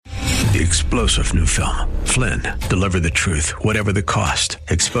The explosive new film, Flynn, deliver the truth, whatever the cost.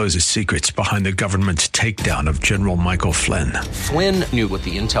 Exposes secrets behind the government's takedown of General Michael Flynn. Flynn knew what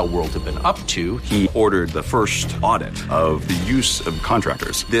the intel world had been up to. He ordered the first audit of the use of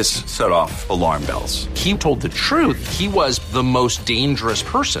contractors. This set off alarm bells. He told the truth. He was the most dangerous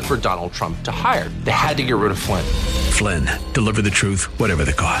person for Donald Trump to hire. They had to get rid of Flynn. Flynn, deliver the truth, whatever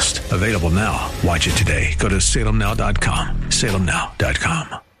the cost. Available now. Watch it today. Go to salemnow.com.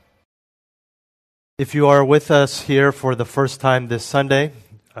 salemnow.com. If you are with us here for the first time this Sunday,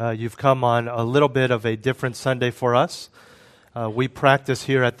 you've come on a little bit of a different Sunday for us. We practice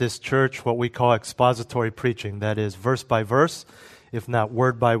here at this church what we call expository preaching. That is verse by verse, if not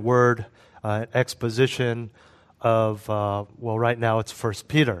word by word, exposition of, right now it's 1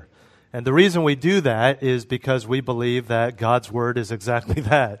 Peter. And the reason we do that is because we believe that God's Word is exactly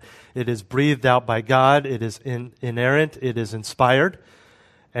that. It is breathed out by God. It is inerrant. It is inspired.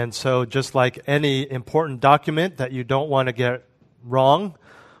 And so just like any important document that you don't want to get wrong,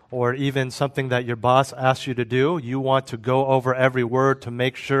 or even something that your boss asks you to do, you want to go over every word to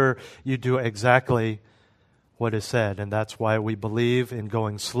make sure you do exactly what is said. And that's why we believe in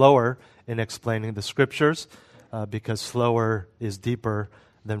going slower in explaining the Scriptures, because slower is deeper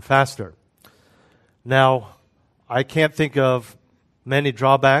than faster. Now, I can't think of many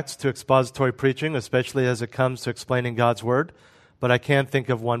drawbacks to expository preaching, especially as it comes to explaining God's Word. But I can think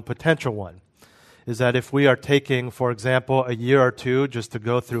of one potential one, is that if we are taking, for example, a year or two just to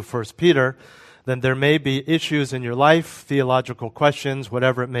go through 1 Peter, then there may be issues in your life, theological questions,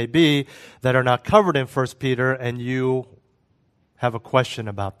 whatever it may be, that are not covered in 1 Peter, and you have a question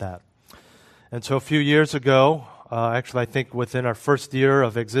about that. And so a few years ago, actually I think within our first year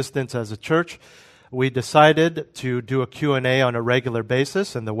of existence as a church, we decided to do a Q&A on a regular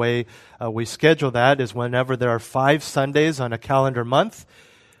basis, and the way we schedule that is whenever there are 5 Sundays on a calendar month,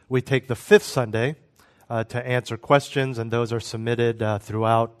 we take the 5th Sunday to answer questions, and those are submitted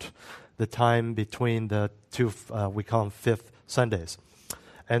throughout the time between the two, we call them 5th Sundays.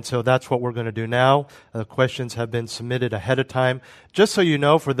 And so that's what we're going to do now. The questions have been submitted ahead of time. Just so you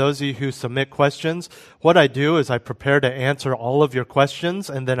know, for those of you who submit questions, what I do is I prepare to answer all of your questions,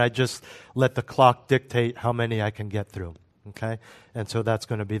 and then I just let the clock dictate how many I can get through. Okay? And so that's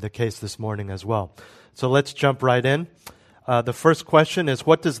going to be the case this morning as well. So let's jump right in. The first question is,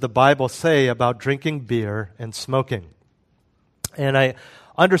 what does the Bible say about drinking beer and smoking? And I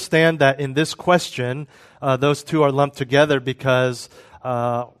understand that in this question, those two are lumped together because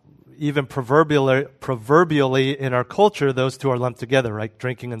even proverbially in our culture, those two are lumped together, right?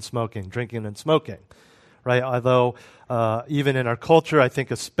 Drinking and smoking, right? Although even in our culture, I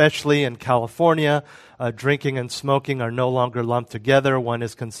think especially in California, drinking and smoking are no longer lumped together. One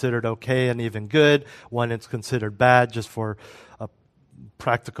is considered okay and even good. One is considered bad just for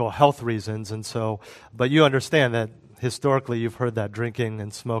practical health reasons. And so, but you understand that historically you've heard that drinking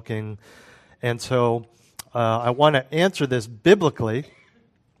and smoking. And so I want to answer this biblically,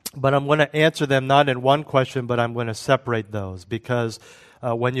 but I'm going to answer them not in one question, but I'm going to separate those because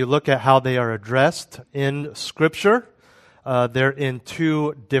when you look at how they are addressed in Scripture, they're in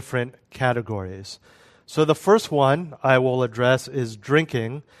 2 different categories. So the first one I will address is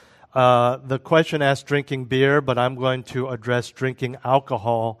drinking. The question asks drinking beer, but I'm going to address drinking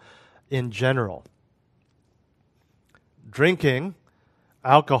alcohol in general. Drinking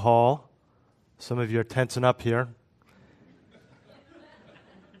alcohol, some of you are tensing up here,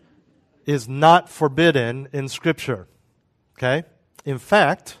 is not forbidden in Scripture. Okay? In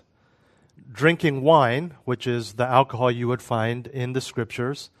fact, drinking wine, which is the alcohol you would find in the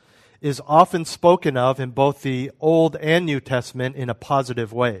Scriptures, is often spoken of in both the Old and New Testament in a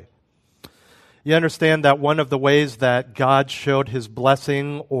positive way. You understand that one of the ways that God showed His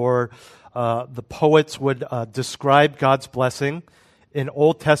blessing, or the poets would describe God's blessing in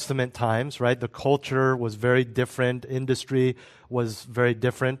Old Testament times, right? The culture was very different. Industry was very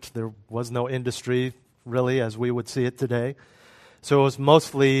different. There was no industry, really, as we would see it today. So it was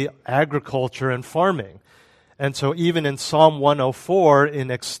mostly agriculture and farming. And so even in Psalm 104, in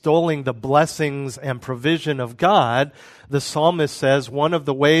extolling the blessings and provision of God, the psalmist says, one of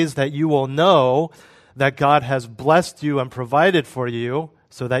the ways that you will know that God has blessed you and provided for you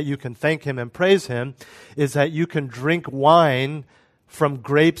so that you can thank Him and praise Him is that you can drink wine from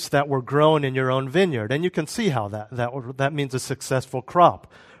grapes that were grown in your own vineyard. And you can see how that means a successful crop,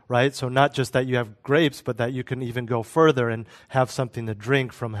 right? So not just that you have grapes, but that you can even go further and have something to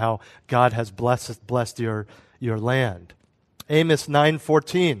drink from how God has blessed your land. Amos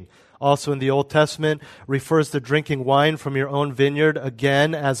 9:14, also in the Old Testament, refers to drinking wine from your own vineyard,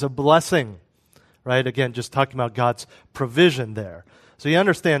 again, as a blessing, right? Again, just talking about God's provision there. So you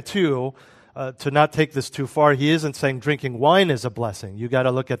understand, too, to not take this too far, he isn't saying drinking wine is a blessing. You got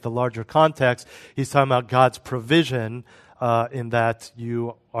to look at the larger context. He's talking about God's provision in that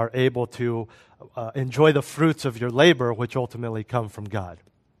you are able to enjoy the fruits of your labor, which ultimately come from God.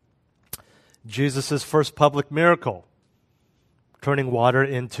 Jesus' first public miracle, turning water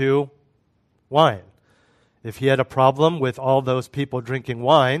into wine. If he had a problem with all those people drinking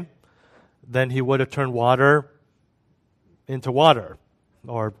wine, then he would have turned water into water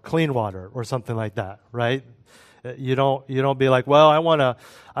or clean water or something like that, right? You don't be like, well, I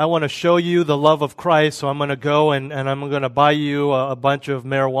want to show you the love of Christ, so I'm going to go and I'm going to buy you a bunch of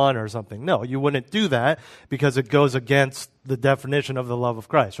marijuana or something. No, you wouldn't do that because it goes against the definition of the love of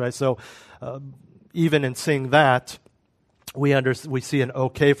Christ, right? So even in seeing that, we see an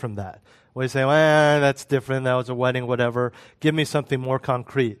okay from that. We say, well, that's different. That was a wedding, whatever. Give me something more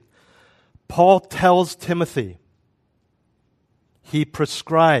concrete. Paul tells Timothy, he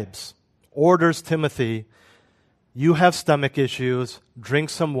prescribes, orders Timothy, you have stomach issues, drink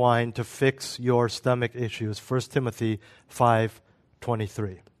some wine to fix your stomach issues. 1 Timothy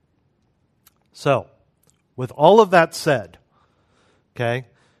 5:23. So, with all of that said, okay,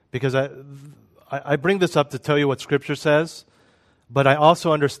 because I bring this up to tell you what Scripture says, but I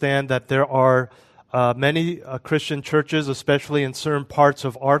also understand that there are many Christian churches, especially in certain parts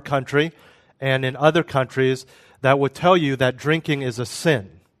of our country and in other countries, that would tell you that drinking is a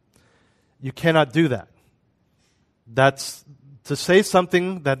sin. You cannot do that. That's to say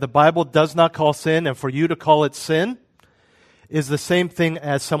something that the Bible does not call sin, and for you to call it sin is the same thing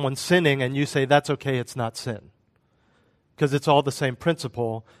as someone sinning and you say, that's okay, it's not sin. Because it's all the same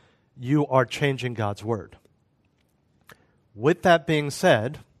principle. You are changing God's word. With that being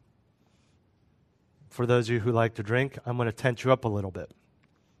said, for those of you who like to drink, I'm going to tent you up a little bit.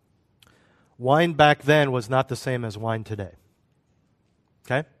 Wine back then was not the same as wine today.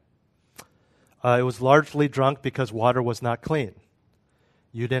 Okay? It was largely drunk because water was not clean.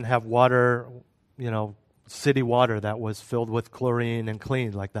 You didn't have water, city water that was filled with chlorine and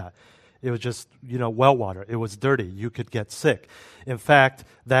clean like that. It was just, well water. It was dirty. You could get sick. In fact,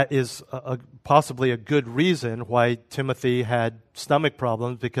 that is possibly a good reason why Timothy had stomach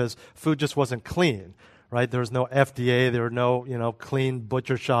problems, because food just wasn't clean, right? There was no FDA. There were no, clean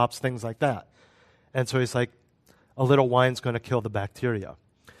butcher shops, things like that. And so he's like, a little wine's going to kill the bacteria.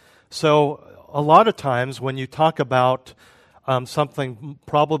 So a lot of times when you talk about something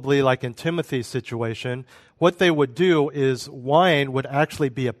probably like in Timothy's situation, what they would do is wine would actually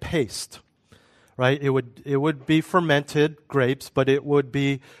be a paste, right? It would be fermented grapes, but it would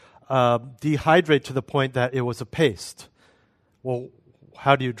be dehydrated to the point that it was a paste. Well,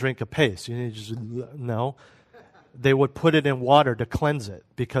 how do you drink a paste? No. They would put it in water to cleanse it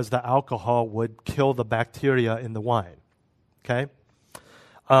because the alcohol would kill the bacteria in the wine. Okay?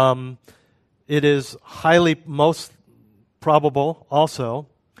 It is most probable also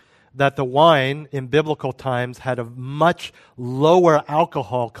that the wine in biblical times had a much lower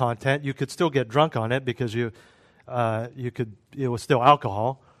alcohol content. You could still get drunk on it because it was still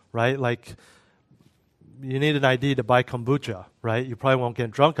alcohol, right? Like, you need an ID to buy kombucha, right? You probably won't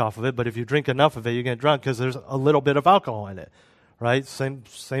get drunk off of it, but if you drink enough of it, you get drunk because there's a little bit of alcohol in it, right? Same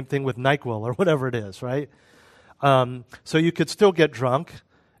thing with NyQuil or whatever it is, right? So you could still get drunk,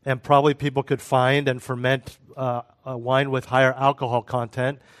 and probably people could find and ferment a wine with higher alcohol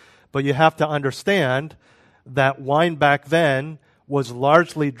content. But you have to understand that wine back then was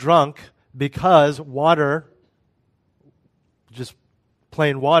largely drunk because water, just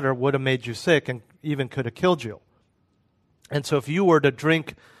plain water, would have made you sick and even could have killed you. And so if you were to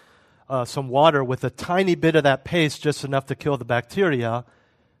drink some water with a tiny bit of that paste, just enough to kill the bacteria,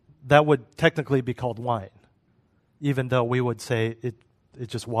 that would technically be called wine, even though we would say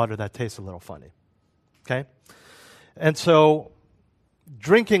it's just water that tastes a little funny. Okay? And so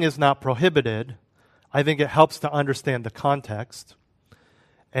drinking is not prohibited. I think it helps to understand the context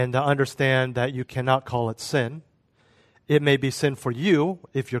and to understand that you cannot call it sin. It may be sin for you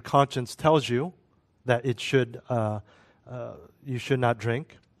if your conscience tells you that it should you should not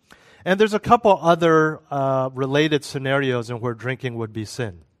drink. And there's a couple other related scenarios in where drinking would be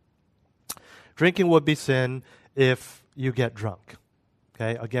sin. Drinking would be sin if you get drunk.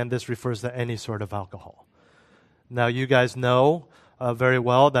 Okay? Again, this refers to any sort of alcohol. Now, you guys know very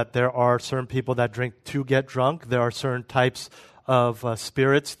well that there are certain people that drink to get drunk. There are certain types of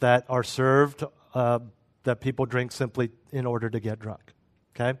spirits that are served that people drink simply in order to get drunk.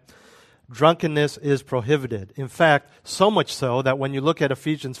 Okay? Drunkenness is prohibited. In fact, so much so that when you look at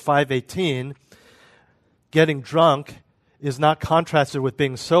Ephesians 5:18, getting drunk is not contrasted with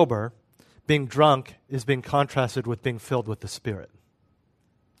being sober. Being drunk is being contrasted with being filled with the Spirit.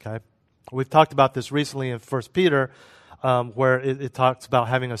 Okay? We've talked about this recently in 1 Peter, where it talks about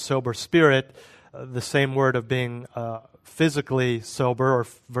having a sober spirit, the same word of being physically sober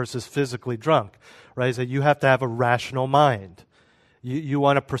versus physically drunk, right? So you have to have a rational mind. You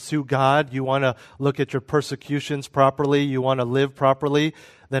want to pursue God, you want to look at your persecutions properly, you want to live properly,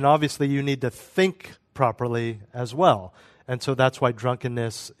 then obviously you need to think properly as well. And so that's why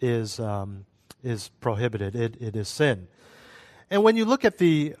drunkenness is prohibited. It is sin. And when you look at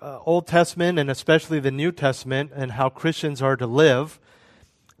the Old Testament and especially the New Testament and how Christians are to live,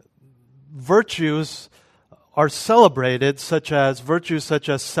 virtues are celebrated, virtues such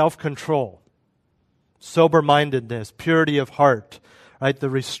as self-control, sober-mindedness, purity of heart, right? The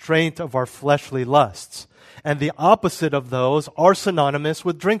restraint of our fleshly lusts. And the opposite of those are synonymous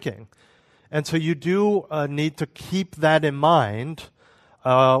with drinking. And so you do need to keep that in mind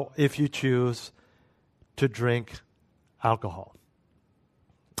if you choose to drink alcohol.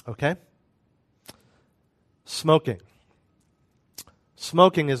 Okay? Smoking.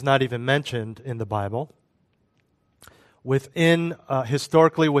 Smoking is not even mentioned in the Bible.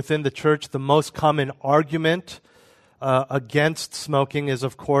 Historically within the church, the most common argument against smoking is,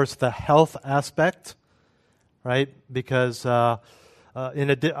 of course, the health aspect, right? Because I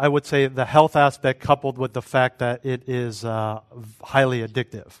would say the health aspect coupled with the fact that it is highly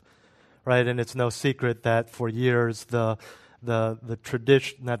addictive, right? And it's no secret that for years the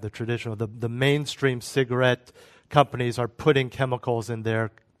mainstream cigarette companies are putting chemicals in there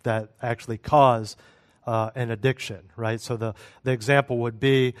that actually cause an addiction, right? So the example would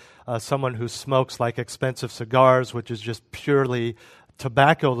be someone who smokes like expensive cigars, which is just purely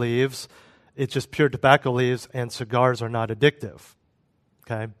tobacco leaves. It's just pure tobacco leaves, and cigars are not addictive,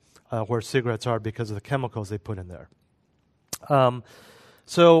 okay? Where cigarettes are because of the chemicals they put in there.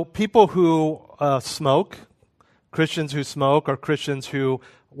 So people who smoke, Christians who smoke, or Christians who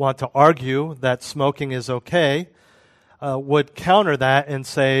want to argue that smoking is okay, would counter that and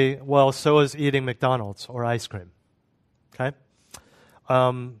say, well, so is eating McDonald's or ice cream. Okay?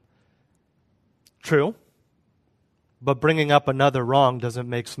 True. But bringing up another wrong doesn't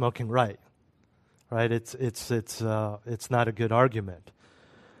make smoking right. Right? It's not a good argument.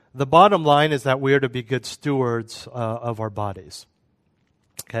 The bottom line is that we are to be good stewards of our bodies.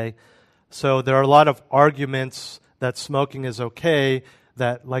 Okay? So there are a lot of arguments that smoking is okay,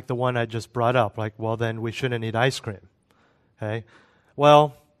 that like the one I just brought up, like, well, then we shouldn't eat ice cream. Okay?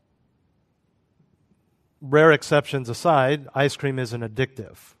 Well, rare exceptions aside, ice cream isn't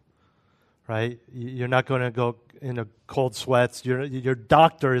addictive, right? You're not going to go into cold sweats. Your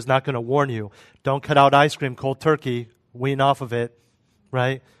doctor is not going to warn you, don't cut out ice cream cold turkey, wean off of it,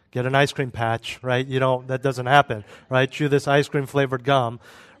 right? Get an ice cream patch, right? That doesn't happen, right? Chew this ice cream flavored gum,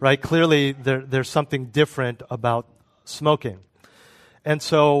 right? Clearly, there's something different about smoking. And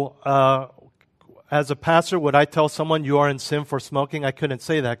so, as a pastor, would I tell someone you are in sin for smoking? I couldn't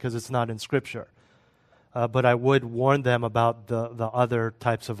say that because it's not in Scripture. But I would warn them about the other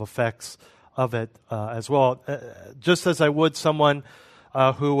types of effects of it as well. Just as I would someone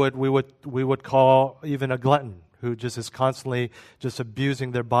who we would call even a glutton, who just is constantly just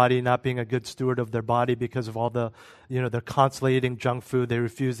abusing their body, not being a good steward of their body because of all the, they're constantly eating junk food, they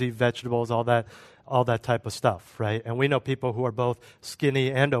refuse to eat vegetables, all that type of stuff, right? And we know people who are both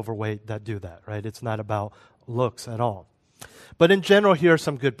skinny and overweight that do that, right? It's not about looks at all. But in general, here are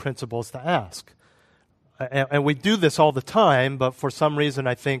some good principles to ask. And we do this all the time, but for some reason,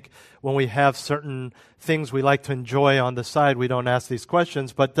 I think when we have certain things we like to enjoy on the side, we don't ask these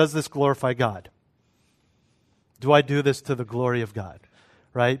questions. But does this glorify God? Do I do this to the glory of God?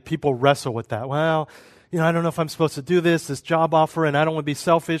 Right? People wrestle with that. Well, I don't know if I'm supposed to do this job offer, and I don't want to be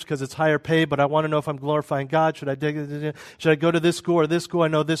selfish because it's higher pay, but I want to know if I'm glorifying God. Should I go to this school or this school? I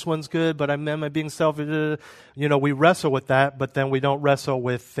know this one's good, but am I being selfish? We wrestle with that, but then we don't wrestle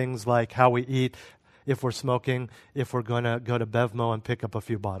with things like how we eat, if we're smoking, if we're going to go to Bevmo and pick up a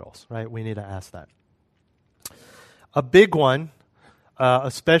few bottles, right? We need to ask that. A big one,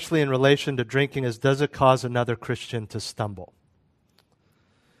 especially in relation to drinking, is does it cause another Christian to stumble?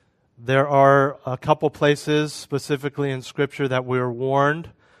 There are a couple places, specifically in Scripture, that we are warned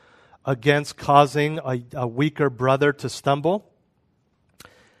against causing a weaker brother to stumble.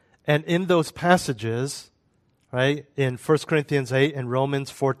 And in those passages, right, in 1 Corinthians 8 and Romans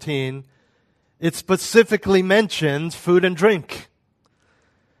 14, it specifically mentions food and drink.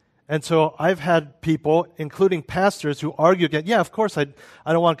 And so I've had people, including pastors, who argue again, yeah, of course, I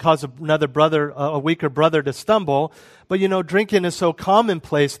don't want to cause another brother, a weaker brother to stumble. But, drinking is so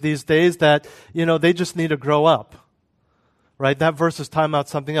commonplace these days that, they just need to grow up. Right? That verse is talking about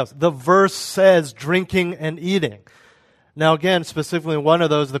something else. The verse says drinking and eating. Now again, specifically one of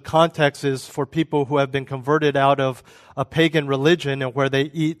those, the context is for people who have been converted out of a pagan religion and where they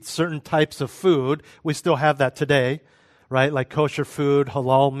eat certain types of food. We still have that today, right? Like kosher food,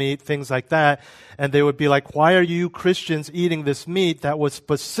 halal meat, things like that. And they would be like, why are you Christians eating this meat that was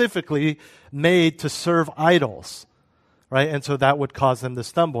specifically made to serve idols? Right? And so that would cause them to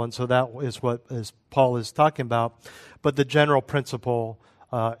stumble. And so that is what Paul is talking about. But the general principle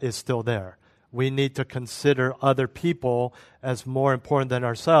is still there. We need to consider other people as more important than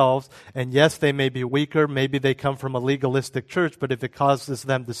ourselves. And yes, they may be weaker. Maybe they come from a legalistic church. But if it causes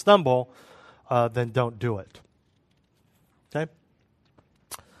them to stumble, then don't do it. Okay?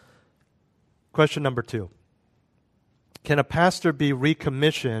 Question number 2. Can a pastor be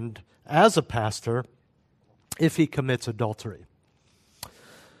recommissioned as a pastor if he commits adultery?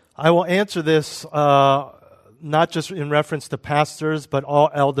 I will answer this not just in reference to pastors, but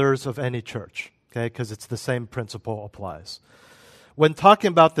all elders of any church, okay, because it's the same principle applies. When talking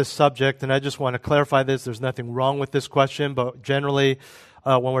about this subject, and I just want to clarify this, there's nothing wrong with this question, but generally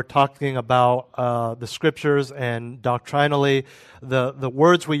when we're talking about the scriptures and doctrinally, the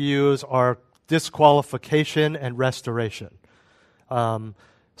words we use are disqualification and restoration.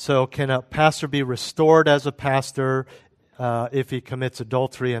 So can a pastor be restored as a pastor if he commits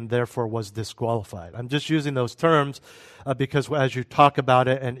adultery and therefore was disqualified? I'm just using those terms because as you talk about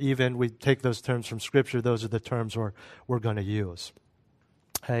it, and even we take those terms from Scripture, those are the terms we're going to use.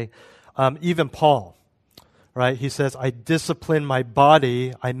 Okay, even Paul, right? He says, I discipline my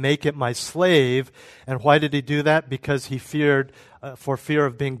body, I make it my slave. And why did he do that? Because he feared, for fear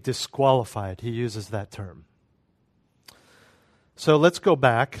of being disqualified. He uses that term. So let's go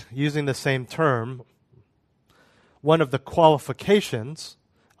back, using the same term. One of the qualifications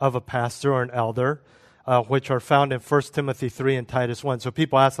of a pastor or an elder, which are found in 1 Timothy 3 and Titus 1. So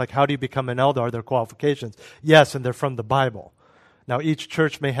people ask, like, how do you become an elder? Are there qualifications? Yes, and they're from the Bible. Now, each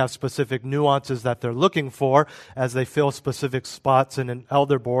church may have specific nuances that they're looking for as they fill specific spots in an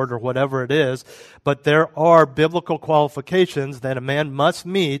elder board or whatever it is. But there are biblical qualifications that a man must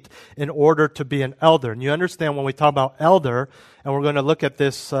meet in order to be an elder. And you understand when we talk about elder, and we're going to look at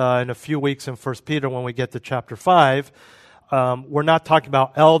this in a few weeks in 1 Peter when we get to chapter 5, we're not talking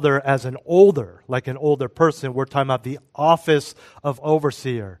about elder as an older, like an older person. We're talking about the office of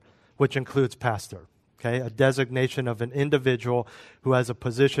overseer, which includes pastor. Okay, a designation of an individual who has a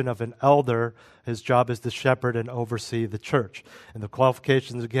position of an elder. His job is to shepherd and oversee the church. And the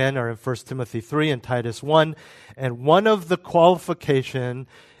qualifications, again, are in 1 Timothy 3 and Titus 1. And one of the qualifications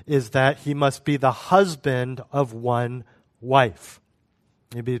is that he must be the husband of one wife.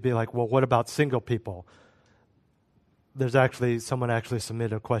 Maybe you'd be like, well, what about single people? Someone actually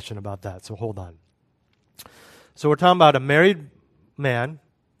submitted a question about that, so hold on. So we're talking about a married man.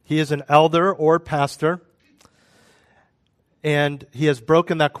 He is an elder or pastor, and he has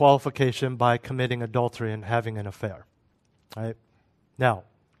broken that qualification by committing adultery and having an affair. Right? Now,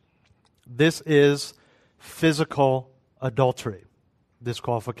 this is physical adultery, this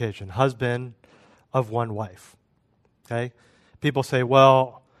qualification, husband of one wife. Okay? People say,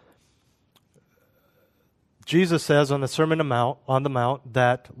 well, Jesus says on the Sermon on the Mount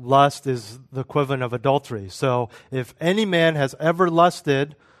that lust is the equivalent of adultery. So if any man has ever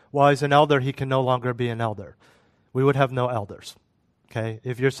lusted while he's an elder, he can no longer be an elder. We would have no elders. Okay?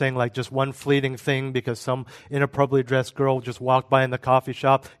 If you're saying like just one fleeting thing because some inappropriately dressed girl just walked by in the coffee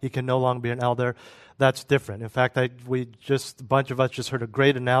shop, he can no longer be an elder, that's different. In fact, a bunch of us just heard a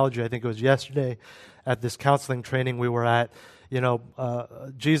great analogy. I think it was yesterday at this counseling training we were at.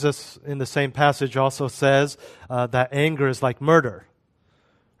 Jesus in the same passage also says that anger is like murder,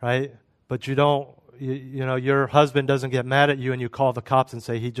 right? But your husband doesn't get mad at you and you call the cops and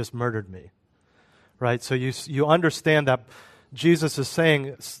say, he just murdered me, right? So you understand that Jesus is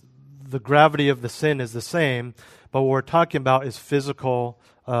saying the gravity of the sin is the same, but what we're talking about is physical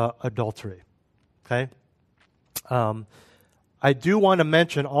adultery, okay? I do want to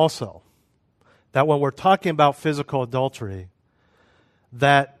mention also that when we're talking about physical adultery,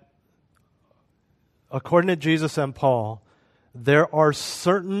 that according to Jesus and Paul, there are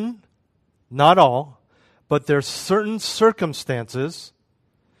certain, not all, but there's certain circumstances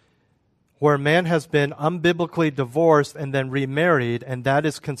where a man has been unbiblically divorced and then remarried, and that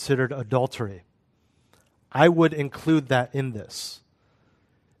is considered adultery. I would include that in this.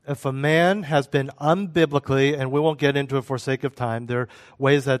 If a man has been unbiblically, and we won't get into it for sake of time, there are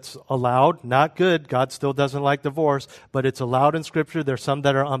ways that's allowed, not good. God still doesn't like divorce, but it's allowed in Scripture. There's some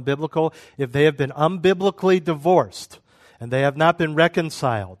that are unbiblical. If they have been unbiblically divorced and they have not been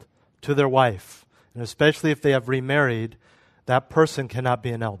reconciled to their wife, and especially if they have remarried, that person cannot be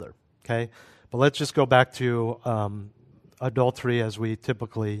an elder. Okay? But let's just go back to adultery as we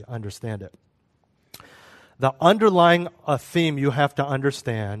typically understand it. The underlying theme you have to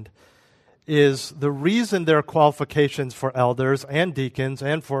understand is the reason there are qualifications for elders and deacons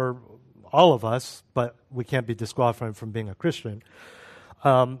and for all of us, but we can't be disqualified from being a Christian,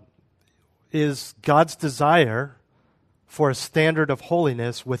 is God's desire for a standard of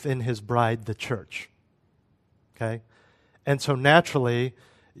holiness within His bride, the church. Okay? And so naturally,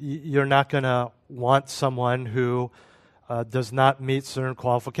 you're not going to want someone who does not meet certain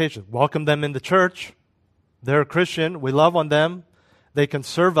qualifications. Welcome them in the church. They're a Christian. We love on them. They can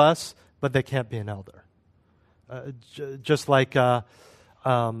serve us, but they can't be an elder. Just like you're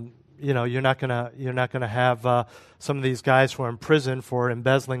not gonna have some of these guys who are in prison for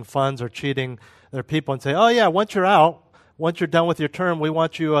embezzling funds or cheating their people and say, oh yeah, once you're out, once you're done with your term, we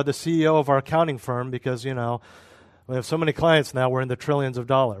want you the CEO of our accounting firm because we have so many clients now, we're in the trillions of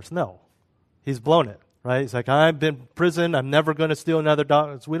dollars. No, he's blown it, right? He's like, I've been in prison, I'm never going to steal another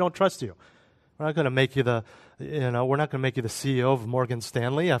dollar. We don't trust you. We're not going to make you the CEO of Morgan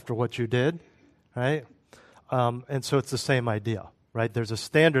Stanley after what you did, right? And so it's the same idea, right? There's a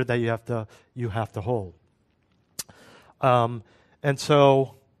standard that you have to hold. And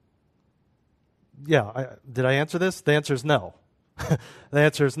so, did I answer this? The answer is no. The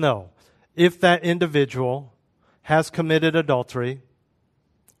answer is no. If that individual has committed adultery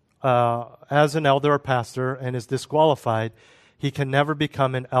as an elder or pastor and is disqualified, he can never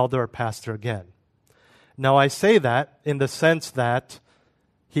become an elder or pastor again. Now, I say that in the sense that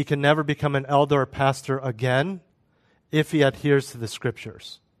he can never become an elder or pastor again if he adheres to the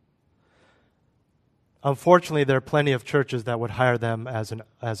Scriptures. Unfortunately, there are plenty of churches that would hire them as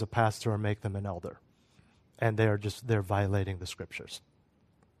a pastor or make them an elder. And they're violating the Scriptures.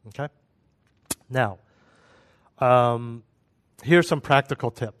 Okay? Now, here's some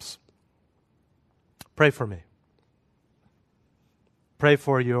practical tips. Pray for me. Pray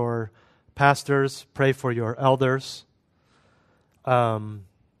for your pastors. Pray for your elders.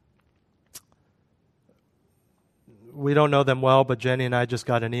 We don't know them well, but Jenny and I just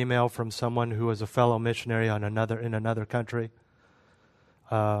got an email from someone who was a fellow missionary in another country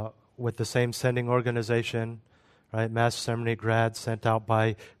with the same sending organization, right? Mass Seminary grads sent out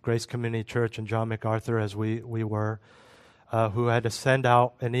by Grace Community Church and John MacArthur, as we were, who had to send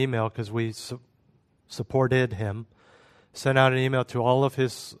out an email because we supported him. Sent out an email to all of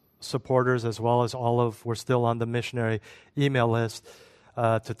his supporters as well as we're still on the missionary email list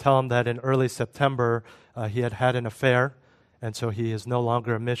to tell him that in early September he had an affair, and so he is no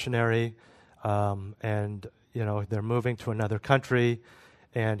longer a missionary, and they're moving to another country,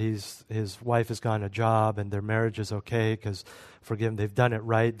 and his wife has gotten a job, and their marriage is okay because they've done it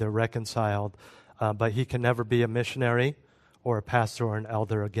right, they're reconciled, but he can never be a missionary or a pastor or an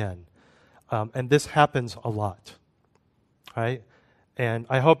elder again. And this happens a lot. Right? And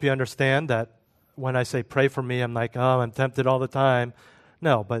I hope you understand that when I say pray for me, I'm like, oh, I'm tempted all the time.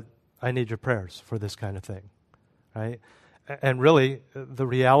 No, but I need your prayers for this kind of thing. Right? And really, the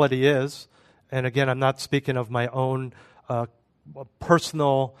reality is, and again, I'm not speaking of my own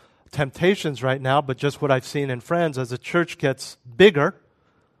personal temptations right now, but just what I've seen in friends, as the church gets bigger,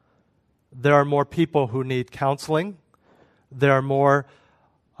 there are more people who need counseling. There are more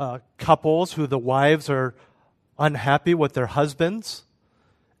couples who the wives are unhappy with their husbands,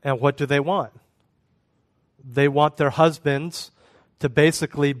 and what do they want? They want their husbands to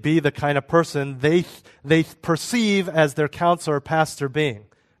basically be the kind of person they perceive as their counselor or pastor being.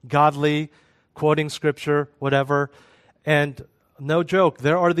 Godly, quoting Scripture, whatever. And no joke,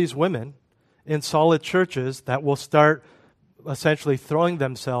 there are these women in solid churches that will start essentially throwing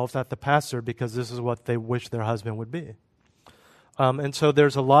themselves at the pastor because this is what they wish their husband would be. And so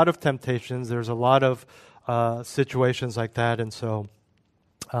there's a lot of temptations, there's a lot of situations like that, and so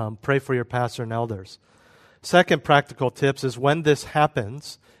pray for your pastor and elders. Second practical tips is when this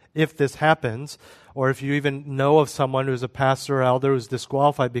happens, if this happens, or if you even know of someone who's a pastor or elder who's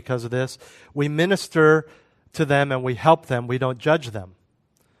disqualified because of this, we minister to them and we help them. We don't judge them.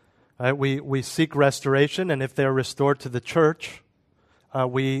 Right? We seek restoration, and if they're restored to the church,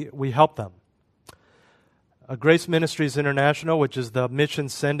 we help them. Grace Ministries International, which is the mission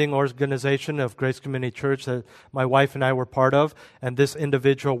sending organization of Grace Community Church that my wife and I were part of, and this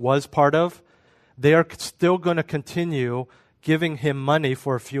individual was part of, they are still going to continue giving him money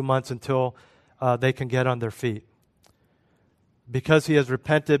for a few months until they can get on their feet. Because he has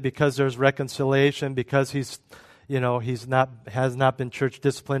repented, because there's reconciliation, because has not been church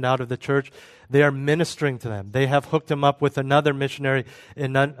disciplined out of the church, they are ministering to them. They have hooked him up with another missionary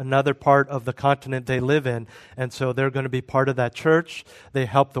in another part of the continent they live in, and so they're going to be part of that church. They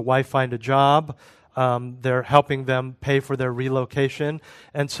help the wife find a job. They're helping them pay for their relocation.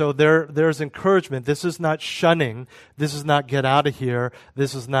 And so there's encouragement. This is not shunning. This is not get out of here.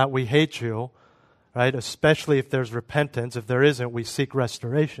 This is not we hate you, right? Especially if there's repentance. If there isn't, we seek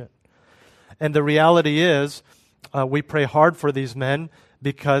restoration. And the reality is, we pray hard for these men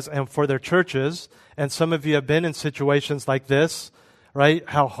and for their churches. And some of you have been in situations like this, right?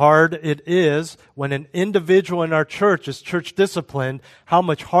 How hard it is when an individual in our church is church disciplined, how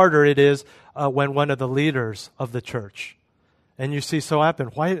much harder it is when one of the leaders of the church. And you see so happen.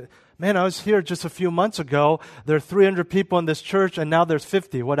 Why? Man, I was here just a few months ago. There are 300 people in this church, and now there's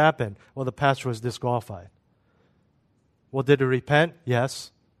 50. What happened? Well, the pastor was disqualified. Well, did he repent?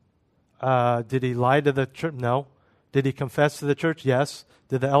 Yes. Did he lie to the church? No. Did he confess to the church? Yes.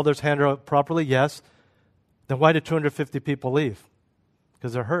 Did the elders handle it properly? Yes. Then why did 250 people leave?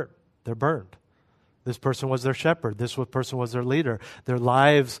 Because they're hurt. They're burned. This person was their shepherd. This person was their leader. Their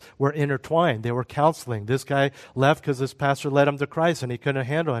lives were intertwined. They were counseling. This guy left because this pastor led him to Christ and he couldn't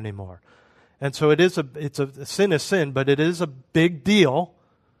handle anymore. And so sin is sin, but it is a big deal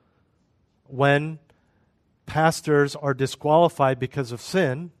when pastors are disqualified because of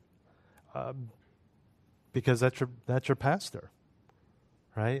sin, because that's your pastor,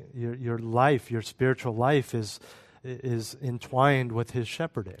 right? Your life, your spiritual life is entwined with his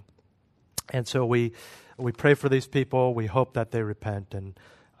shepherding. And so we pray for these people. We hope that they repent and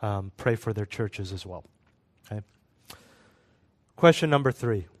pray for their churches as well. Okay. Question number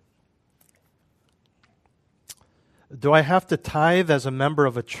 3. Do I have to tithe as a member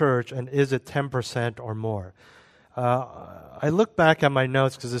of a church, and is it 10% or more? I look back at my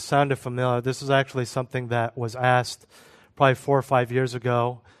notes because it sounded familiar. This is actually something that was asked probably 4 or 5 years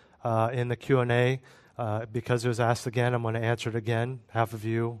ago in the Q&A. Because it was asked again, I'm going to answer it again. Half of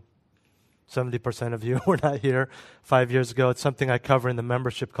you, 70% of you were not here 5 years ago. It's something I cover in the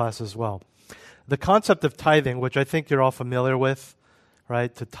membership class as well. The concept of tithing, which I think you're all familiar with,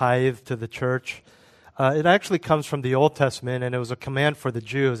 right, to tithe to the church, it actually comes from the Old Testament, and it was a command for the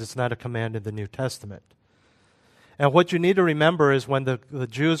Jews. It's not a command in the New Testament. And what you need to remember is when the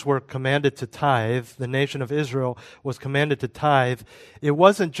Jews were commanded to tithe, the nation of Israel was commanded to tithe, it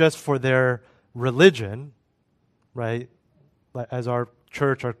wasn't just for their religion, right, as our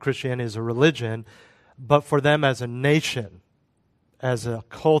church, our Christianity is a religion, but for them as a nation, as a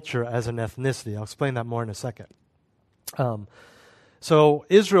culture, as an ethnicity. I'll explain that more in a second. So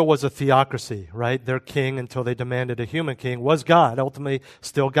Israel was a theocracy, right? Their king, until they demanded a human king, was God, ultimately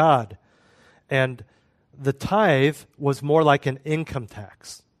still God. And the tithe was more like an income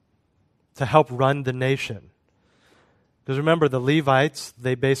tax to help run the nation. Because remember, the Levites,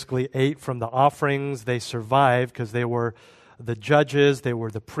 they basically ate from the offerings. They survived because they were the judges, they were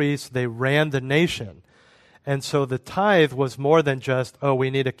the priests, they ran the nation. And so the tithe was more than just,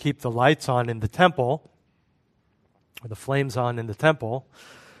 we need to keep the lights on in the temple, or the flames on in the temple,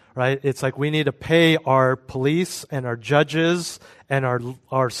 right? It's like we need to pay our police and our judges and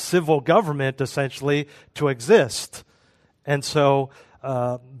our civil government, essentially, to exist. And so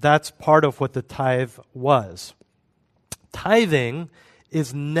that's part of what the tithe was. Tithing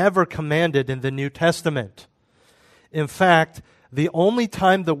is never commanded in the New Testament. In fact, the only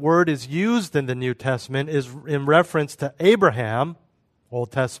time the word is used in the New Testament is in reference to Abraham,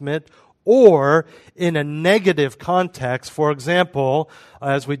 Old Testament, or in a negative context. For example,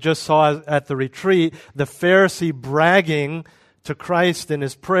 as we just saw at the retreat, the Pharisee bragging to Christ in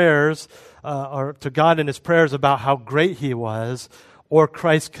his prayers, or to God in his prayers about how great he was, or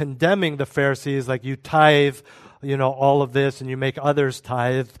Christ condemning the Pharisees, like you tithe, all of this, and you make others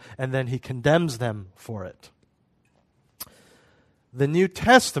tithe, and then he condemns them for it. The New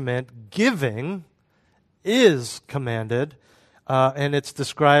Testament giving is commanded, and it's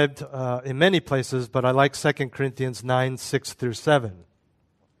described in many places, but I like 2 Corinthians 9, 6 through 7.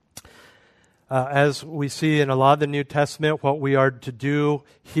 As we see in a lot of the New Testament, what we are to do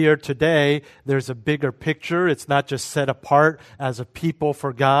here today, there's a bigger picture. It's not just set apart as a people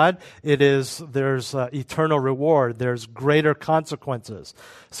for God. There's eternal reward. There's greater consequences.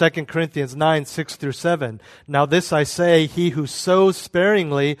 2 Corinthians 9, 6 through 7. Now this I say, he who sows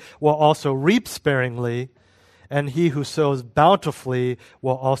sparingly will also reap sparingly, and he who sows bountifully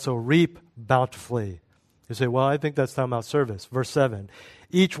will also reap bountifully. You say, well, I think that's talking about service. Verse 7.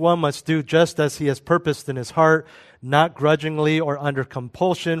 Each one must do just as he has purposed in his heart, not grudgingly or under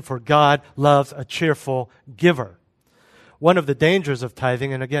compulsion, for God loves a cheerful giver. One of the dangers of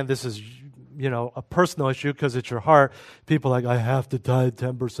tithing, and again, this is a personal issue because it's your heart. People are like, I have to tithe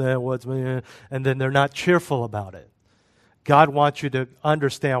 10%, and then they're not cheerful about it. God wants you to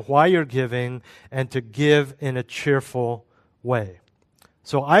understand why you're giving and to give in a cheerful way.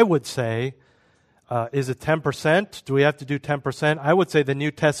 So I would say, Is it 10%? Do we have to do 10%? I would say the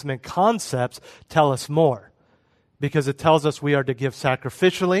New Testament concepts tell us more, because it tells us we are to give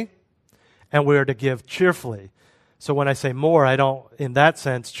sacrificially and we are to give cheerfully. So when I say more, I don't, in that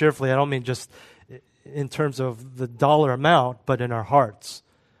sense, cheerfully, I don't mean just in terms of the dollar amount, but in our hearts,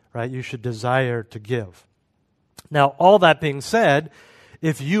 right? You should desire to give. Now, all that being said,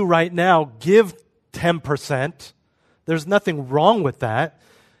 if you right now give 10%, there's nothing wrong with that,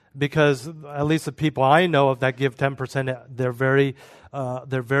 because at least the people I know of that give 10%, they're very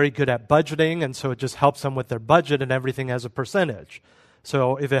good at budgeting, and so it just helps them with their budget and everything as a percentage.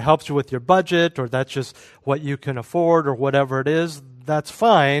 So if it helps you with your budget, or that's just what you can afford, or whatever it is, that's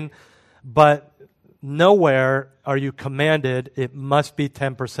fine, but nowhere are you commanded it must be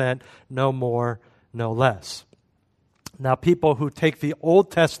 10%, no more, no less. Now, people who take the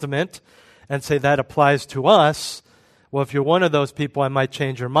Old Testament and say that applies to us, well, if you're one of those people, I might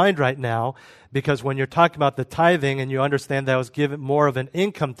change your mind right now, because when you're talking about the tithing and you understand that it was given more of an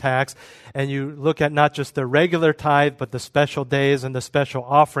income tax, and you look at not just the regular tithe, but the special days and the special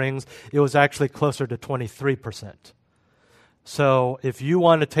offerings, it was actually closer to 23%. So if you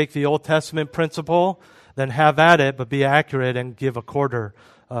want to take the Old Testament principle, then have at it, but be accurate and give a quarter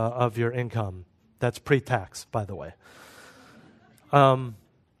of your income. That's pre-tax, by the way.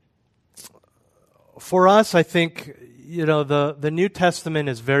 For us, I think, the New Testament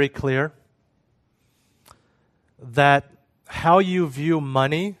is very clear that how you view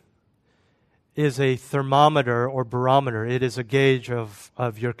money is a thermometer or barometer. It is a gauge of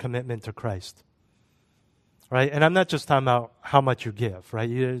your commitment to Christ. Right? And I'm not just talking about how much you give, right?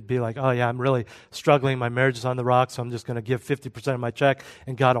 You'd be like, oh yeah, I'm really struggling. My marriage is on the rocks, so I'm just going to give 50% of my check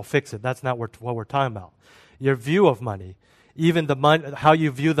and God will fix it. That's not what we're talking about. Your view of money, even the money, how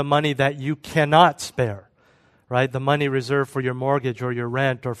you view the money that you cannot spare, right? The money reserved for your mortgage or your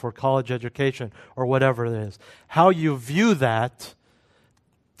rent or for college education or whatever it is. How you view that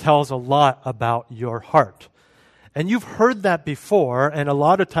tells a lot about your heart. And you've heard that before, and a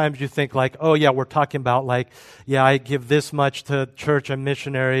lot of times you think like, oh yeah, we're talking about like, yeah, I give this much to church and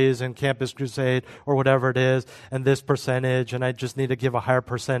missionaries and Campus Crusade or whatever it is, and this percentage, and I just need to give a higher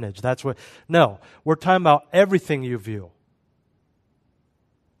percentage. No, we're talking about everything you view.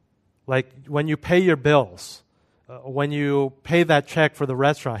 Like when you pay your bills, when you pay that check for the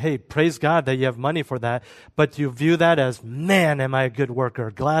restaurant, hey, praise God that you have money for that, but you view that as, man, am I a good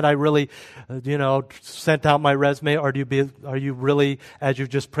worker? Glad I really, sent out my resume, or are you really, as you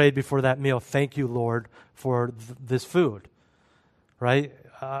just prayed before that meal, thank you, Lord, for this food, right?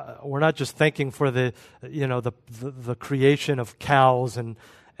 We're not just thanking for the creation of cows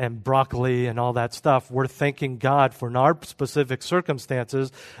and broccoli and all that stuff. We're thanking God for in our specific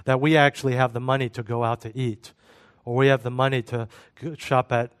circumstances that we actually have the money to go out to eat. Or we have the money to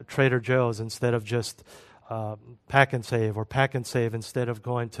shop at Trader Joe's instead of just Pack and Save, or Pack and Save instead of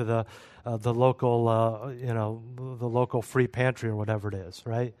going to the local, the local free pantry or whatever it is,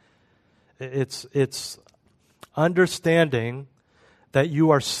 right? It's understanding that you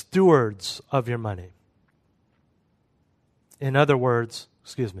are stewards of your money. In other words,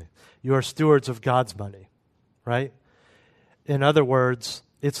 you are stewards of God's money, right? In other words,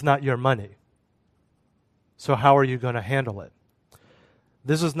 it's not your money. So how are you going to handle it?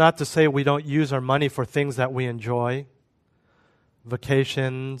 This is not to say we don't use our money for things that we enjoy.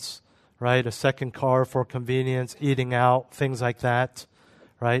 Vacations, right? A second car for convenience, eating out, things like that,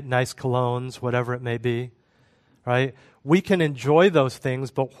 right? Nice colognes, whatever it may be, right? We can enjoy those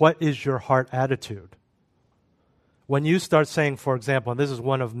things, but what is your heart attitude? When you start saying, for example, and this is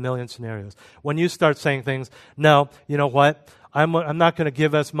one of a million scenarios, when you start saying things, no, you know what? I'm not going to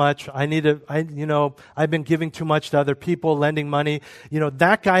give as much. I've been giving too much to other people, lending money.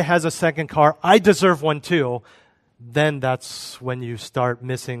 That guy has a second car. I deserve one too. Then that's when you start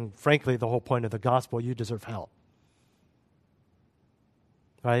missing, frankly, the whole point of the gospel. You deserve hell.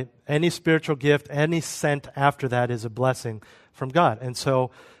 Right? Any spiritual gift, any cent after that is a blessing from God. And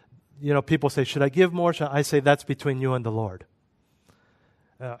so, people say, should I give more? I say that's between you and the Lord.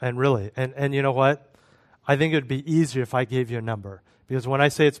 And really, and you know what? I think it would be easier if I gave you a number. Because when I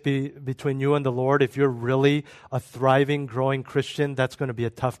say it's between you and the Lord, if you're really a thriving, growing Christian, that's going to be a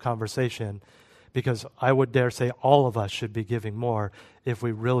tough conversation. Because I would dare say all of us should be giving more if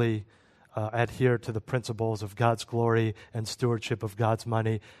we really adhere to the principles of God's glory and stewardship of God's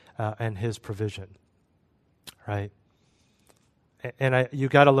money and His provision. Right? And you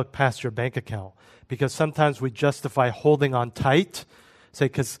got to look past your bank account. Because sometimes we justify holding on tight. Say,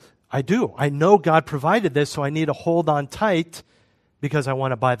 because I do. I know God provided this, so I need to hold on tight because I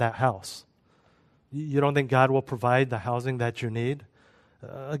want to buy that house. You don't think God will provide the housing that you need?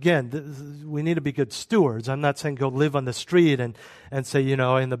 Again, we need to be good stewards. I'm not saying go live on the street and say,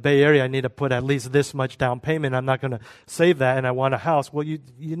 in the Bay Area, I need to put at least this much down payment. I'm not going to save that, and I want a house. Well, you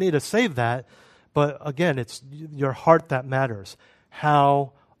need to save that. But again, it's your heart that matters.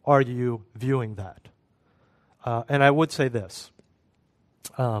 How are you viewing that? And I would say this,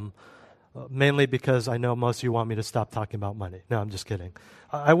 mainly because I know most of you want me to stop talking about money. No, I'm just kidding.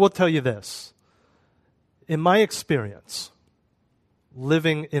 I will tell you this. In my experience,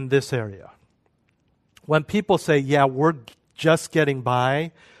 living in this area, when people say, yeah, we're just getting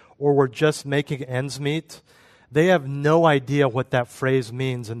by or we're just making ends meet, they have no idea what that phrase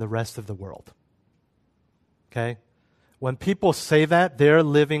means in the rest of the world. Okay? When people say that, they're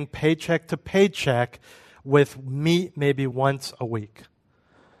living paycheck to paycheck with meat maybe once a week.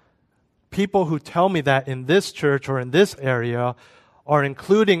 People who tell me that in this church or in this area are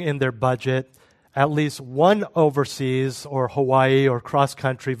including in their budget at least one overseas or Hawaii or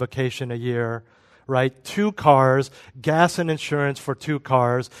cross-country vacation a year, right? 2 cars, gas and insurance for 2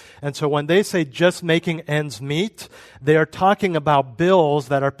 cars. And so when they say just making ends meet, they are talking about bills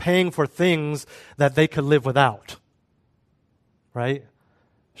that are paying for things that they could live without, right?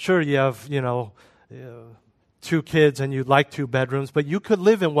 Sure, you have, 2 kids and you'd like 2 bedrooms, but you could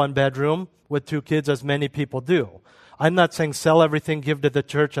live in 1 bedroom with 2 kids, as many people do. I'm not saying sell everything, give to the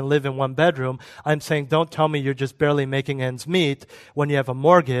church, and live in 1 bedroom. I'm saying don't tell me you're just barely making ends meet when you have a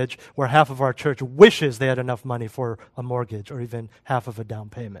mortgage where half of our church wishes they had enough money for a mortgage or even half of a down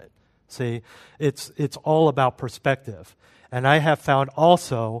payment. See, it's all about perspective. And I have found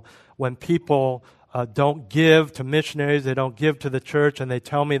also when people don't give to missionaries, they don't give to the church, and they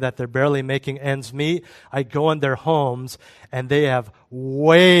tell me that they're barely making ends meet, I go in their homes and they have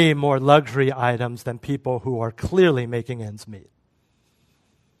way more luxury items than people who are clearly making ends meet.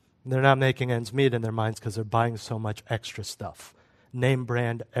 They're not making ends meet in their minds because they're buying so much extra stuff. Name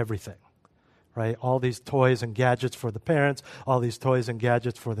brand everything, right? All these toys and gadgets for the parents, all these toys and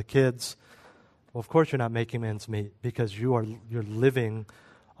gadgets for the kids. Well, of course you're not making ends meet because you're living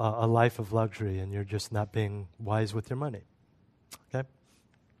a life of luxury and you're just not being wise with your money. Okay?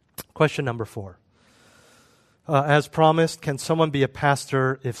 Question number 4. As promised, can someone be a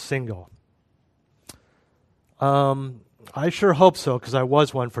pastor if single? I sure hope so because I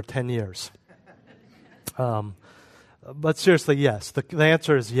was one for 10 years. But seriously, yes. The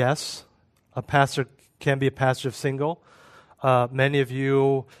answer is yes. A pastor can be a pastor if single. Many of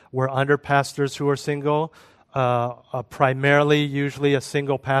you were under pastors who are single. Primarily, usually a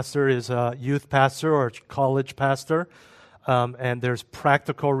single pastor is a youth pastor or a college pastor. And there's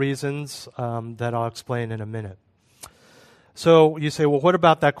practical reasons that I'll explain in a minute. So you say, well, what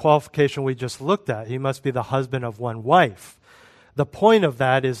about that qualification we just looked at? He must be the husband of 1 wife. The point of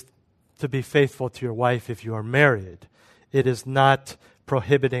that is to be faithful to your wife if you are married. It is not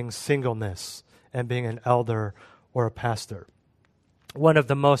prohibiting singleness and being an elder or a pastor. One of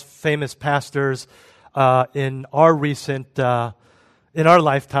the most famous pastors in our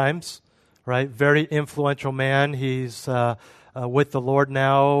lifetimes, right? Very influential man. He's with the Lord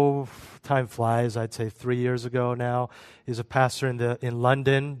now. Time flies. I'd say 3 years ago now. He's a pastor in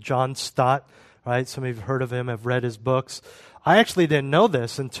London. John Stott, right? Some of you have heard of him, have read his books. I actually didn't know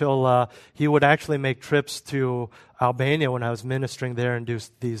this until he would actually make trips to Albania when I was ministering there and do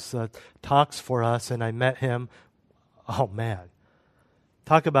these talks for us. And I met him. Oh man,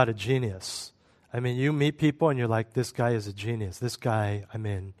 talk about a genius. I mean, you meet people and you're like, this guy is a genius. This guy,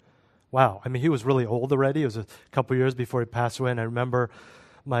 wow. He was really old already. It was a couple years before he passed away. And I remember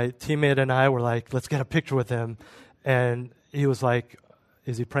my teammate and I were like, let's get a picture with him. And he was like,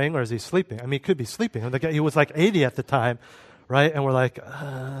 is he praying or is he sleeping? He could be sleeping. He was like 80 at the time, right? And we're like,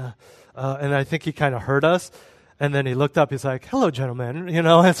 and I think he kind of heard us. And then he looked up. He's like, hello, gentlemen.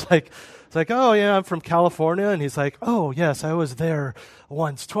 It's like, oh, yeah, I'm from California. And he's like, oh, yes, I was there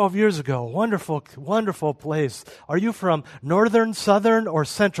once, 12 years ago. Wonderful, wonderful place. Are you from northern, southern, or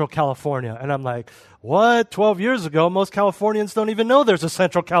central California? And I'm like, what? 12 years ago, most Californians don't even know there's a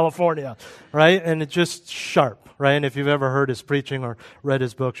central California, right? And it's just sharp, right? And if you've ever heard his preaching or read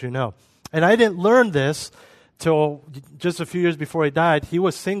his books, you know. And I didn't learn this till just a few years before he died. He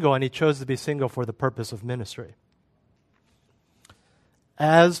was single, and he chose to be single for the purpose of ministry.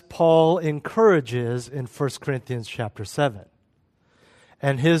 As Paul encourages in 1 Corinthians chapter 7.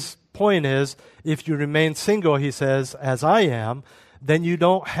 And his point is, if you remain single, he says, as I am, then you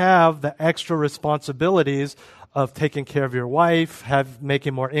don't have the extra responsibilities of taking care of your wife,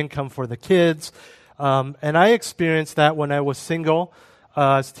 making more income for the kids. And I experienced that when I was single.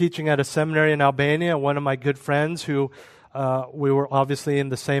 I was teaching at a seminary in Albania. One of my good friends who we were obviously in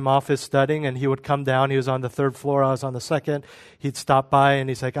the same office studying, and he would come down. He was on the third floor. I was on the second. He'd stop by, and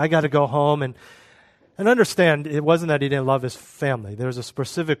he's like, I got to go home. And understand, it wasn't that he didn't love his family. There was a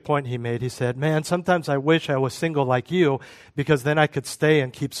specific point he made. He said, man, sometimes I wish I was single like you, because then I could stay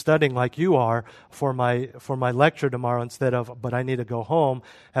and keep studying like you are for my lecture tomorrow instead of, but I need to go home,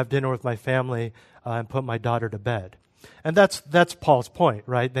 have dinner with my family, and put my daughter to bed. And that's Paul's point,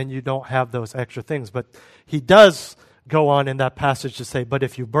 right? Then you don't have those extra things. But he does go on in that passage to say, but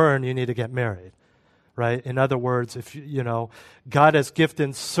if you burn, you need to get married, right? In other words, if God has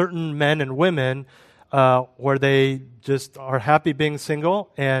gifted certain men and women where they just are happy being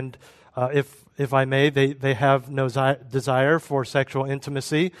single, and if I may, they have no desire for sexual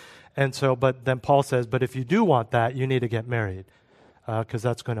intimacy, and so. But then Paul says, but if you do want that, you need to get married, because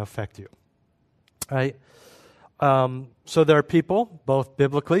that's going to affect you, right? So there are people, both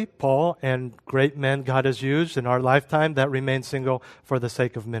biblically, Paul, and great men God has used in our lifetime that remain single for the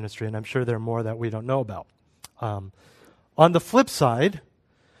sake of ministry, and I'm sure there are more that we don't know about. On the flip side,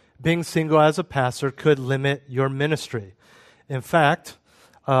 being single as a pastor could limit your ministry. In fact,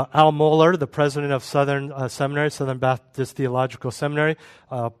 Al Mohler, the president of Southern Seminary, Southern Baptist Theological Seminary,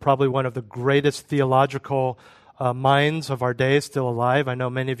 probably one of the greatest theological minds of our day, still alive. I know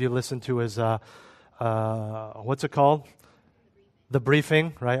many of you listen to his, what's it called? The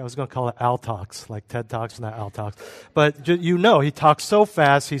briefing, right? I was going to call it Al Talks, like TED Talks, not Al Talks. But he talks so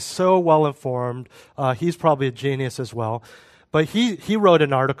fast. He's so well informed. He's probably a genius as well. But he wrote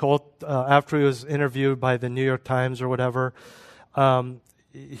an article after he was interviewed by the New York Times or whatever.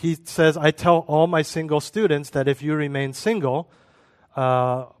 He says, I tell all my single students that if you remain single,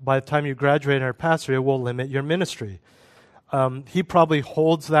 by the time you graduate in our pastor, it will limit your ministry. He probably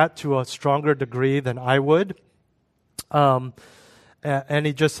holds that to a stronger degree than I would. And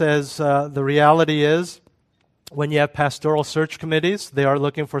he just says, the reality is, when you have pastoral search committees, they are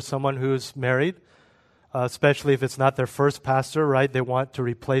looking for someone who's married. Especially if it's not their first pastor, right? They want to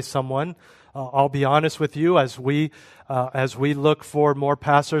replace someone. I'll be honest with you, as we look for more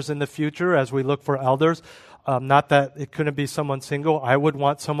pastors in the future, as we look for elders, not that it couldn't be someone single. I would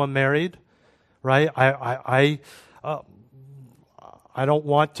want someone married, right? I don't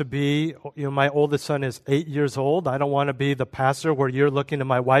want to be, my oldest son is 8 years old. I don't want to be the pastor where you're looking to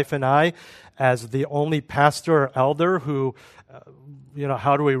my wife and I as the only pastor or elder who,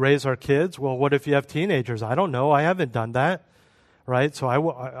 how do we raise our kids? Well, what if you have teenagers? I don't know. I haven't done that, right? So I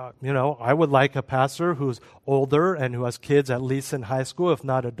would like a pastor who's older and who has kids at least in high school, if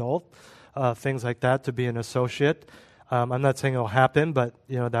not adult, things like that, to be an associate. I'm not saying it'll happen, but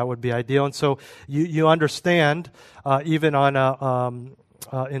that would be ideal. And so you understand, even on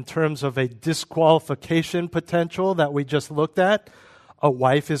in terms of a disqualification potential that we just looked at, a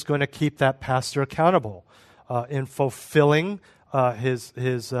wife is going to keep that pastor accountable in fulfilling his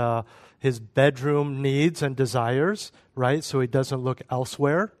bedroom needs and desires, right? So he doesn't look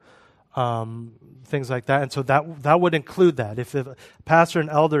elsewhere, things like that. And so that would include that. If a pastor and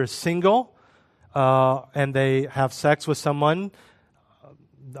elder is single and they have sex with someone,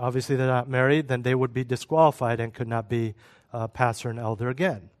 obviously they're not married, then they would be disqualified and could not be pastor and elder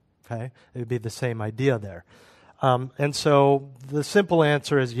again. Okay, it would be the same idea there. And so the simple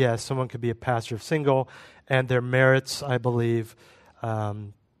answer is yes, someone could be a pastor if single, and there are merits, I believe,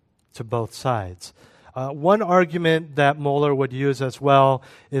 to both sides. One argument that Mohler would use as well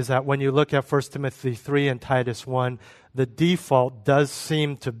is that when you look at 1 Timothy 3 and Titus 1, the default does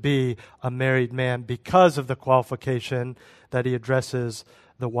seem to be a married man because of the qualification that he addresses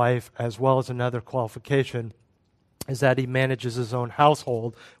the wife, as well as another qualification is that he manages his own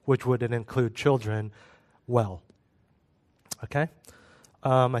household, which would include children, well. Okay?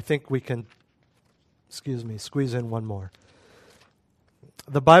 I think we can, squeeze in one more.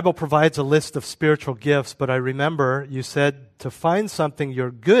 The Bible provides a list of spiritual gifts, but I remember you said to find something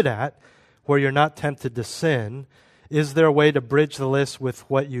you're good at where you're not tempted to sin. Is there a way to bridge the list with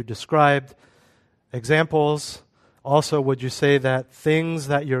what you described? Examples. Also, would you say that things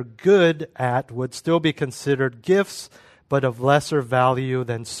that you're good at would still be considered gifts, but of lesser value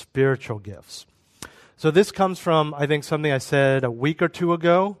than spiritual gifts? So this comes from, I think, something I said a week or two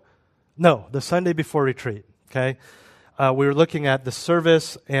ago. No, the Sunday before retreat, okay? We were looking at the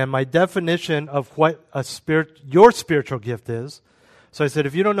service and my definition of what your spiritual gift is. So I said,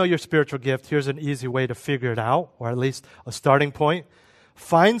 if you don't know your spiritual gift, here's an easy way to figure it out, or at least a starting point.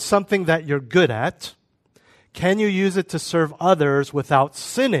 Find something that you're good at. Can you use it to serve others without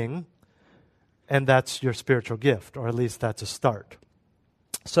sinning? And that's your spiritual gift, or at least that's a start.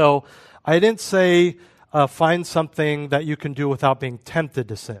 So I didn't say find something that you can do without being tempted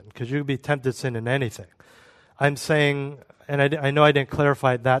to sin, because you can be tempted to sin in anything. I'm saying, and I know I didn't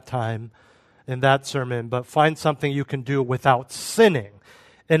clarify it that time in that sermon, but find something you can do without sinning.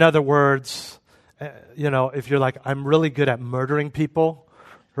 In other words, if you're like, I'm really good at murdering people,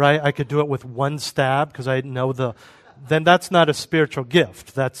 right? I could do it with one stab because I know then that's not a spiritual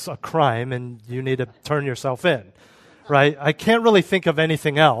gift. That's a crime, and you need to turn yourself in, right? I can't really think of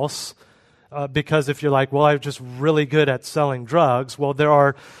anything else because if you're like, well, I'm just really good at selling drugs, well, there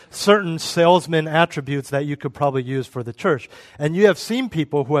are certain salesman attributes that you could probably use for the church. And you have seen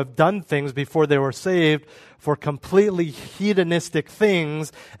people who have done things before they were saved for completely hedonistic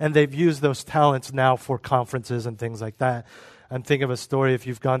things, and they've used those talents now for conferences and things like that. I'm thinking of a story, if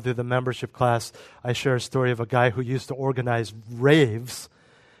you've gone through the membership class, I share a story of a guy who used to organize raves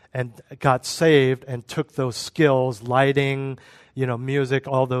and got saved and took those skills, lighting, music,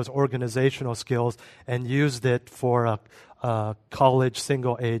 all those organizational skills, and used it for college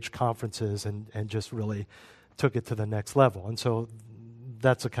single-age conferences and just really took it to the next level. And so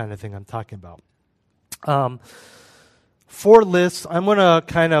that's the kind of thing I'm talking about. 4 lists, I'm going to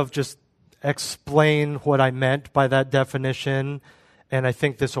kind of just explain what I meant by that definition, and I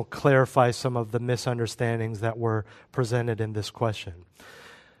think this will clarify some of the misunderstandings that were presented in this question.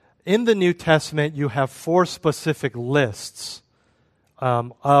 In the New Testament, you have 4 specific lists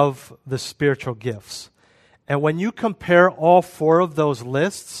of the spiritual gifts. And when you compare all 4 of those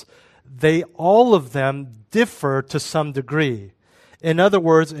lists, all of them differ to some degree. In other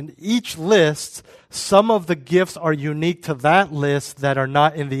words, in each list, some of the gifts are unique to that list that are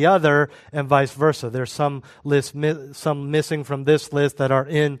not in the other, and vice versa. There's some some missing from this list that are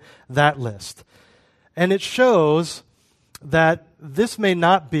in that list. And it shows that this may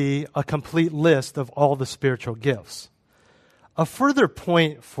not be a complete list of all the spiritual gifts. A further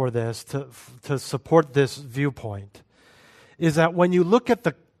point for this, to support this viewpoint, is that when you look at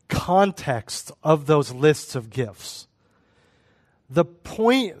the context of those lists of gifts, the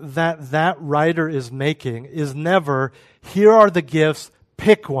point that writer is making is never, here are the gifts,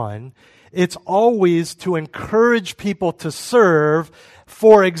 pick one. It's always to encourage people to serve.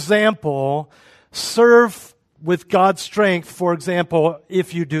 For example, serve with God's strength. For example,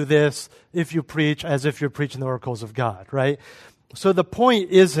 if you do this, if you preach as if you're preaching the oracles of God, right? So the point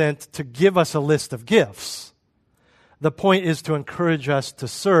isn't to give us a list of gifts. The point is to encourage us to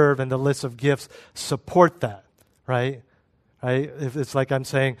serve, and the list of gifts support that, right? If it's like I'm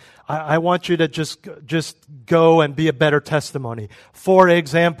saying, I want you to just go and be a better testimony. For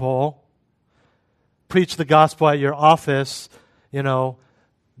example, preach the gospel at your office,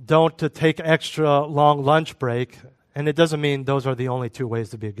 don't to take extra long lunch break. And it doesn't mean those are the only 2 ways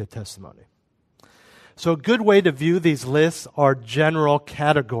to be a good testimony. So a good way to view these lists are general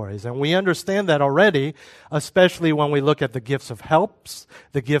categories. And we understand that already, especially when we look at the gifts of helps,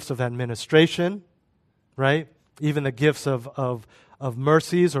 the gifts of administration, right? Even the gifts of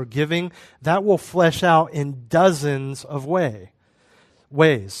mercies or giving, that will flesh out in dozens of ways.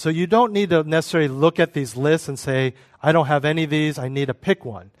 So you don't need to necessarily look at these lists and say, I don't have any of these, I need to pick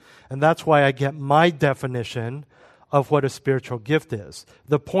one. And that's why I get my definition of what a spiritual gift is.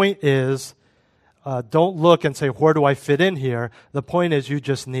 The point is, don't look and say, where do I fit in here? The point is, you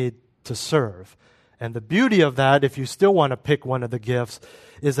just need to serve. And the beauty of that, if you still want to pick one of the gifts,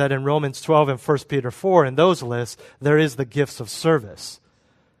 is that in Romans 12 and 1 Peter 4, in those lists, there is the gifts of service.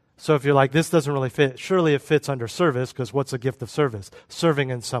 So if you're like, this doesn't really fit, surely it fits under service, because what's a gift of service?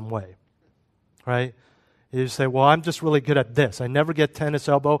 Serving in some way, right? You say, well, I'm just really good at this. I never get tennis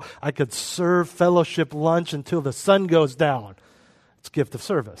elbow. I could serve fellowship lunch until the sun goes down. It's gift of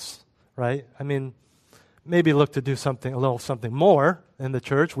service, right? I mean, maybe look to do something more in the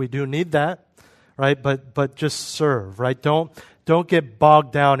church. We do need that, right? But just serve, right? Don't get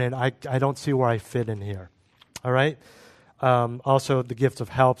bogged down in, I don't see where I fit in here, all right? Also, the gifts of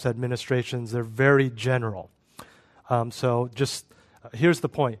helps, administrations, they're very general. So just, here's the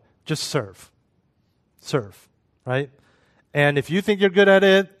point. Just serve. Serve, right? And if you think you're good at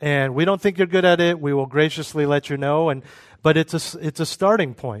it, and we don't think you're good at it, we will graciously let you know. But it's a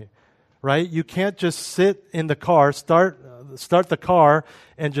starting point, right? You can't just sit in the car, start the car,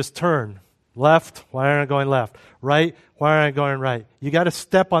 and just turn left. Why aren't I going left? Right? Why aren't I going right? You got to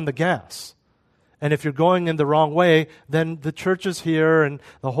step on the gas. And if you're going in the wrong way, then the church is here, and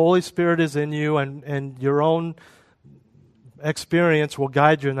the Holy Spirit is in you, and your own experience will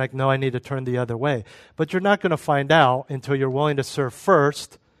guide you, and like, no, I need to turn the other way. But you're not going to find out until you're willing to serve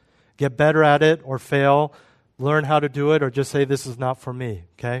first, get better at it, or fail, learn how to do it, or just say, this is not for me,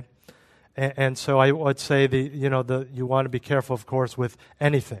 okay? And so I would say you want to be careful, of course, with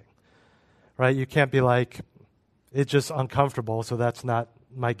anything, right? You can't be like, it's just uncomfortable, so that's not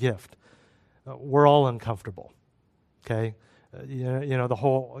my gift. we're all uncomfortable, okay?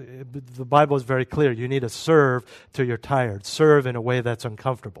 The Bible is very clear. You need to serve till you're tired. Serve in a way that's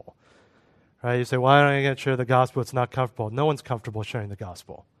uncomfortable, right? You say, why don't I get to share the gospel? It's not comfortable. No one's comfortable sharing the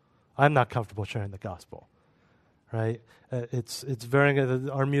gospel. I'm not comfortable sharing the gospel, right? It's very good.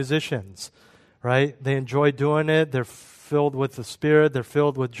 Our musicians, right? They enjoy doing it. They're filled with the Spirit. They're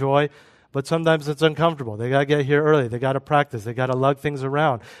filled with joy. But sometimes it's uncomfortable. They got to get here early. They got to practice. They got to lug things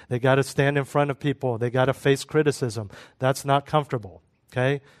around. They got to stand in front of people. They got to face criticism. That's not comfortable,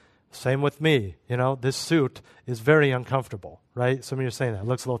 okay? Same with me. This suit is very uncomfortable, right? Some of you are saying that. It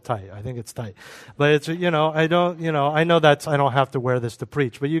looks a little tight. I think it's tight. But it's, I know I don't have to wear this to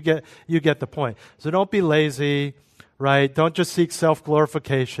preach, but you get the point. So don't be lazy, right? Don't just seek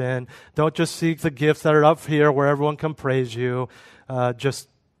self-glorification. Don't just seek the gifts that are up here where everyone can praise you. Just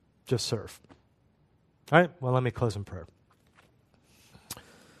serve. All right, well, let me close in prayer.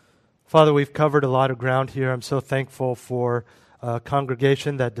 Father, we've covered a lot of ground here. I'm so thankful for a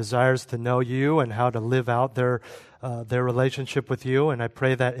congregation that desires to know you and how to live out their relationship with you. And I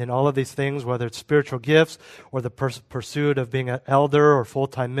pray that in all of these things, whether it's spiritual gifts or the pursuit of being an elder or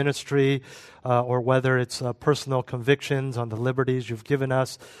full-time ministry, or whether it's personal convictions on the liberties you've given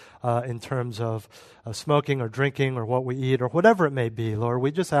us in terms of smoking or drinking or what we eat or whatever it may be, Lord,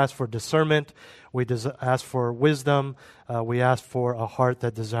 we just ask for discernment. We ask for wisdom. We ask for a heart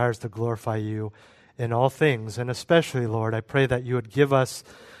that desires to glorify you in all things. And especially, Lord, I pray that you would give us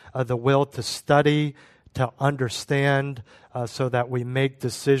the will to study, to understand, so that we make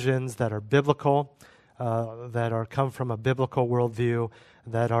decisions that are biblical, that come from a biblical worldview,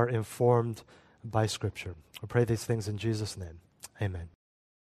 that are informed by Scripture. I pray these things in Jesus' name. Amen.